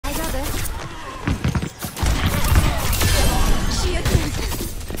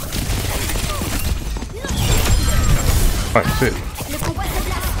Oh shit. Le convoi se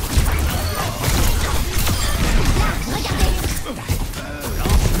place. Là, regardez.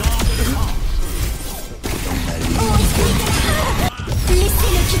 Laissez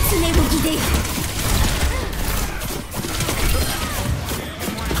le kitsune vous guider.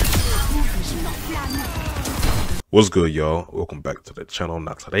 What's good, y'all? Welcome back to the channel.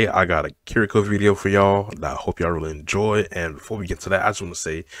 Now today I got a Kiriko video for y'all that I hope y'all really enjoy. And before we get to that, I just want to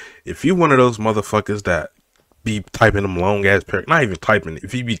say, if you one of those motherfuckers that be typing them long ass paragraphs, not even typing,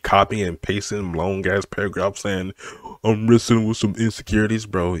 if you be copying and pasting them long ass paragraphs saying I'm wrestling with some insecurities,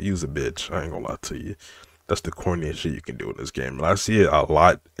 bro, use a bitch. I ain't gonna lie to you. That's the corniest shit you can do in this game. And I see it a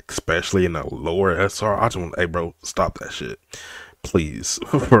lot, especially in the lower SR. I just want, hey bro, stop that shit. Please,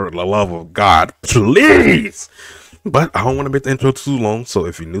 for the love of God, please. But I don't want to make the intro too long, so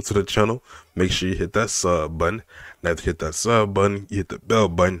if you're new to the channel, make sure you hit that sub button. And after you hit that sub button, you hit the bell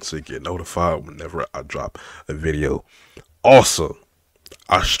button so you get notified whenever I drop a video. Also,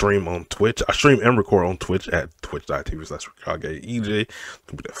 I stream on Twitch. I stream and record on Twitch at twitch.tv/RikageEJ.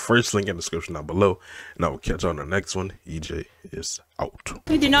 It'll be the first link in the description down below. And I will catch you on the next one. EJ is out.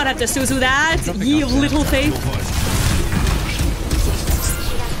 You do not have to suzu that, ye of little faith.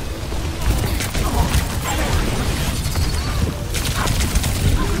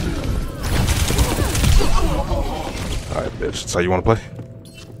 Alright, bitch. So you want to play?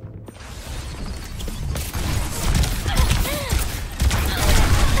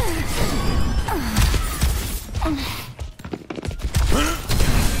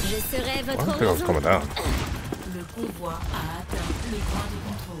 Je serai votre I think I was coming down. Le convoi a atteint les points de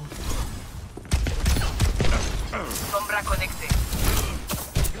contrôle. Sombra connectée.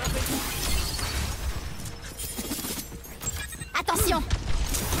 Attention.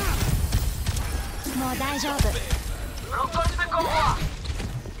 Renforce le convoi.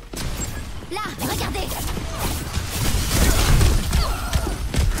 Là, regardez.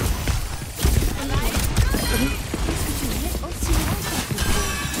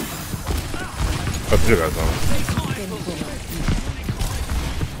 Up to you guys, though.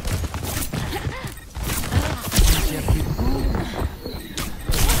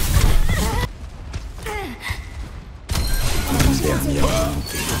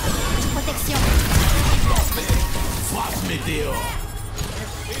 Protection. Frappe météore.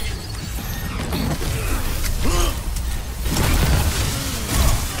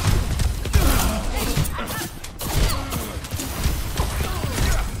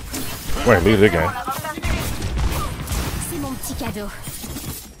 Ouais, lui, les gars. C'est mon petit cadeau.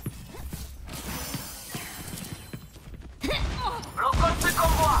 Renforce le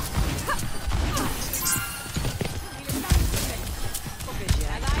convoi.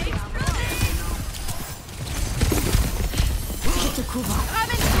 Je te couvre.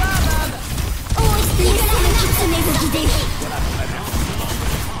 Oh, laissez le kitsune vous guider.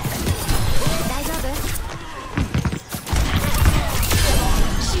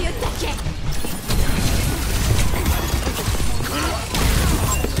 Je suis au taquet.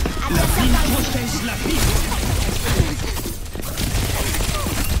 La ville protège la ville.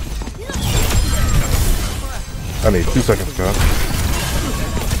 I need 2 seconds, guys.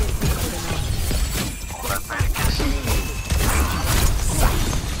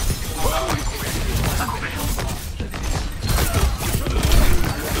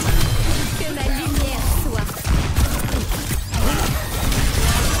 Que ma lumière soit.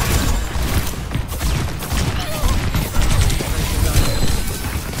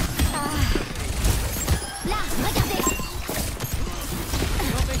 Là, regardez.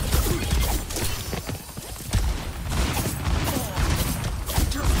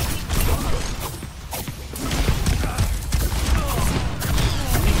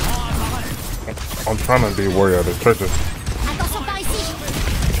 I'm trying to be warrior of the churches. Attention par ici.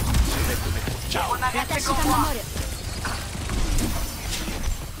 L'attache est à ma molle.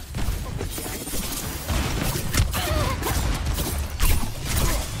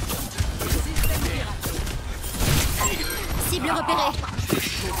 Cible repérée.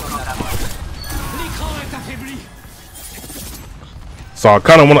 L'écran est affaibli. So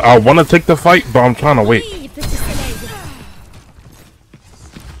I wanna take the fight, but I'm trying to wait. Oui, petit soleil.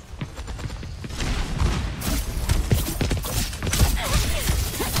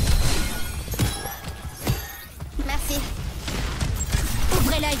 Merci.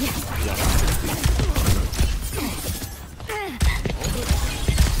 Ouvrez l'œil.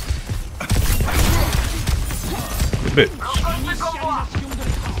 Bitch.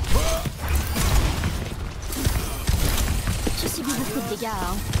 J'ai subi beaucoup de dégâts.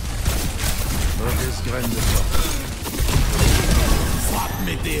 Hein. Mauvaise graine de sorte. Frappe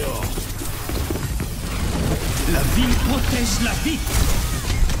météore. La ville protège la vie.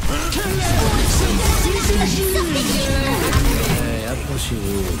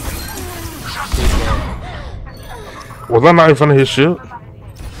 Approchez-vous. Was I not in front of his ship?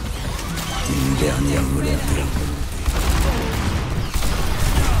 Une dernière volée.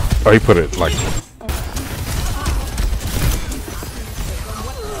 Oh, he put it like.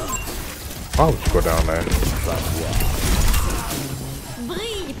 Why would you go down there?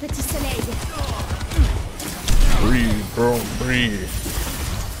 Brille, petit soleil. Breathe, bro, breathe.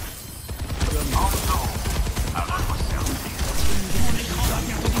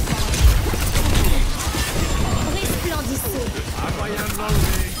 Resplendissez.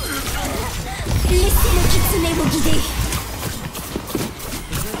 Laissez le kitsune vous guider.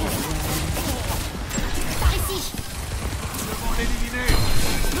 Par ici.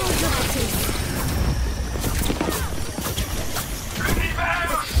 Bonjour à tous.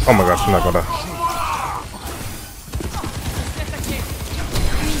 Oh my gosh, she's not gonna.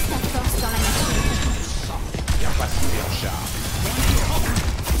 Puise ta force dans la nature.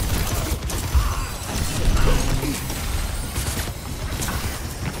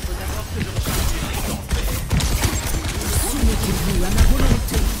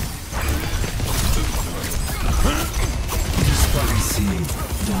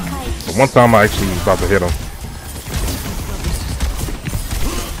 But one time I actually was about to hit him.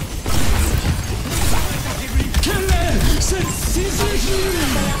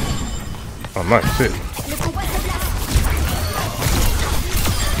 Oh, nice shit. Le combat se place.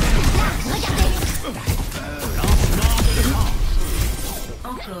 Regardez.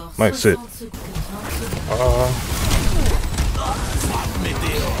 Encore Nice shit. 60 secondes.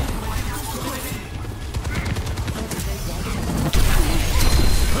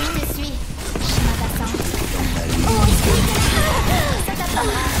 Je te suis. Chemin passant. Oh, ça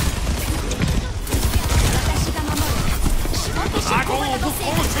t'attendra. Rattaché comme un mort. Empêchez le combat d'avancer.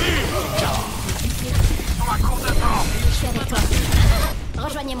 Je suis avec toi.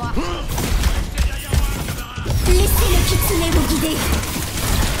 Rejoignez-moi. Laissez le kitsune vous guider.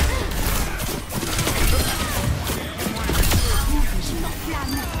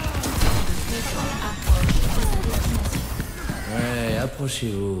 Ouais,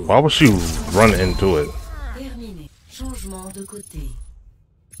 approchez-vous. Why would she run into it? Terminé. Changement de côté.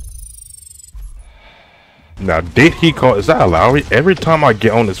 Now, did he call? Is that Lowry? Every time I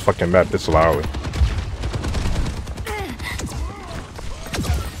get on this fucking map, it's Lowry.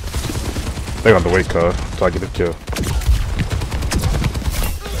 They gonna have to wait, cuz, till I get the kill.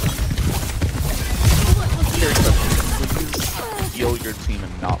 Heal your team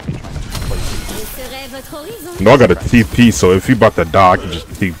and not be trying to play. Je serai votre horizon. No, I got a TP, so if you about to die, I can just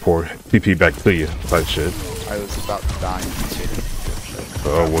TP back to you, type shit. I was about to die and you said it.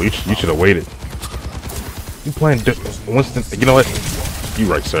 Oh, well, you should have waited. You playing Winston? You know what?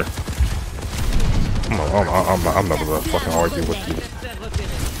 You right, sir. I'm not gonna fucking argue with you,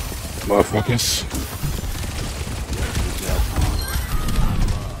 motherfuckers.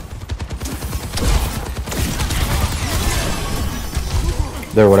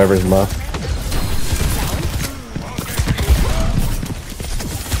 They're whatever's left.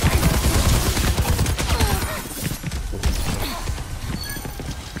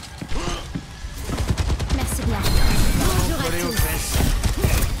 Merci bien. Bonjour à tous.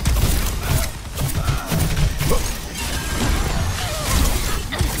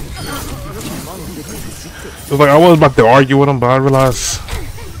 It was like I was about to argue with him, but I realized,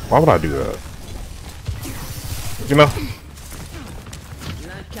 why would I do that? You know?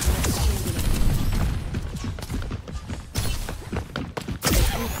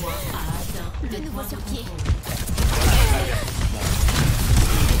 De nouveau sur pied.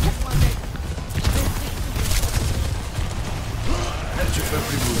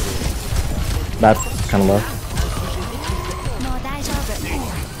 That's kind of low. Bandage en feu.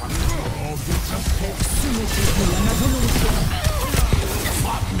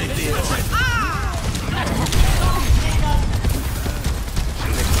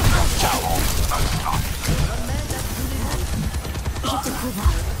 Je te couvre.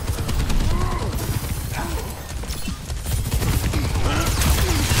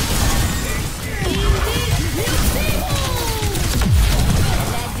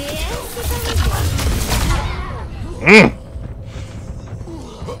 La déesse est en joie.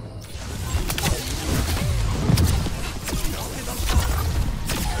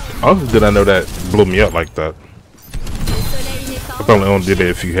 How did I know that blew me up like that? Le soleil n'est pas I thought only did it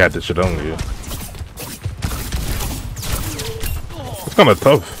if you had the shit on you. It's kind of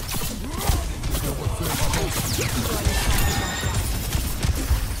tough.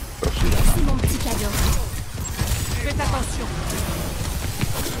 C'est mon petit cadeau.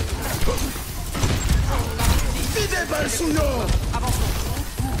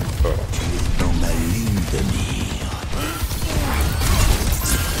 Dans ma ligne de mire.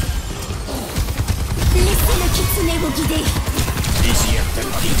 Laissez le kitsune vous guider. Désir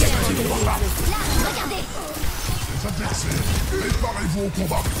tactique activé. Là, regardez. Préparez-vous au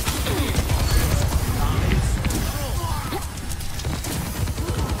combat.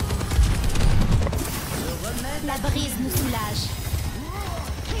 La brise nous soulage.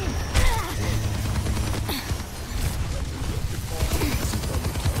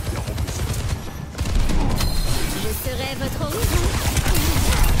 Je serai votre horizon.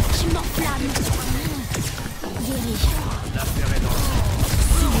 Je m'enflamme. Guéri.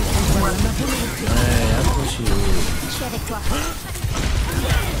 Ouais, approchez-vous. Je suis avec toi.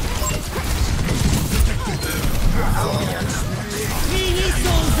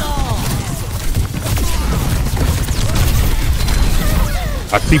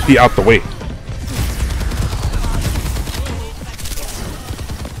 I TP out the way.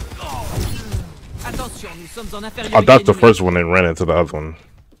 Attention, nous sommes en I infériorité. dodged the first one and ran into the other one.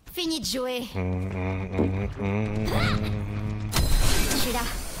 Fini de jouer. Je suis là.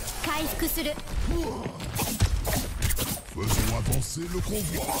 Kaïfuku suru. Faisons avancer le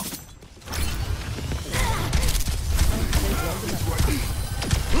convoi.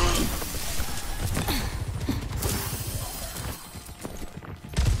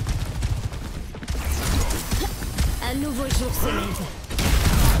 Un nouveau jour se lève.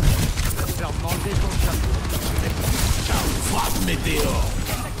 Faire manger ton chapeau. Frappe météore.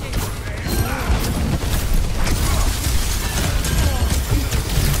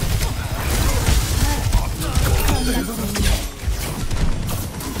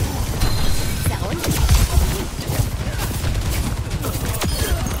 Ça roule.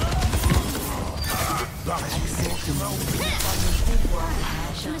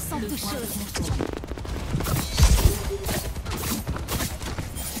 Je me sens toucheuse.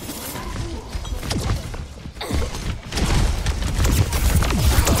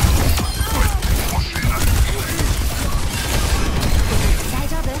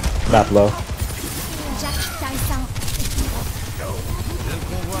 That low. Jack Tyson.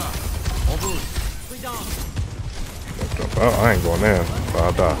 Oh, I ain't going there.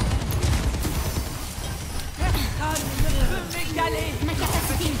 I'll die. Ma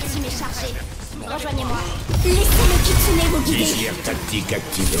capacité ultime est chargée. Rejoignez-moi. Laissez le kitsune vous guider. Désir tactique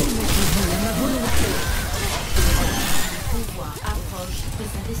activé. Pouvoir approche de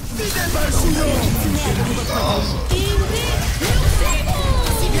sa destination.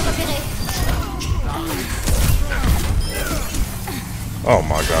 Cible repérée. Oh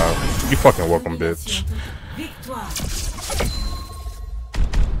my god. You fucking welcome, bitch. Victoire.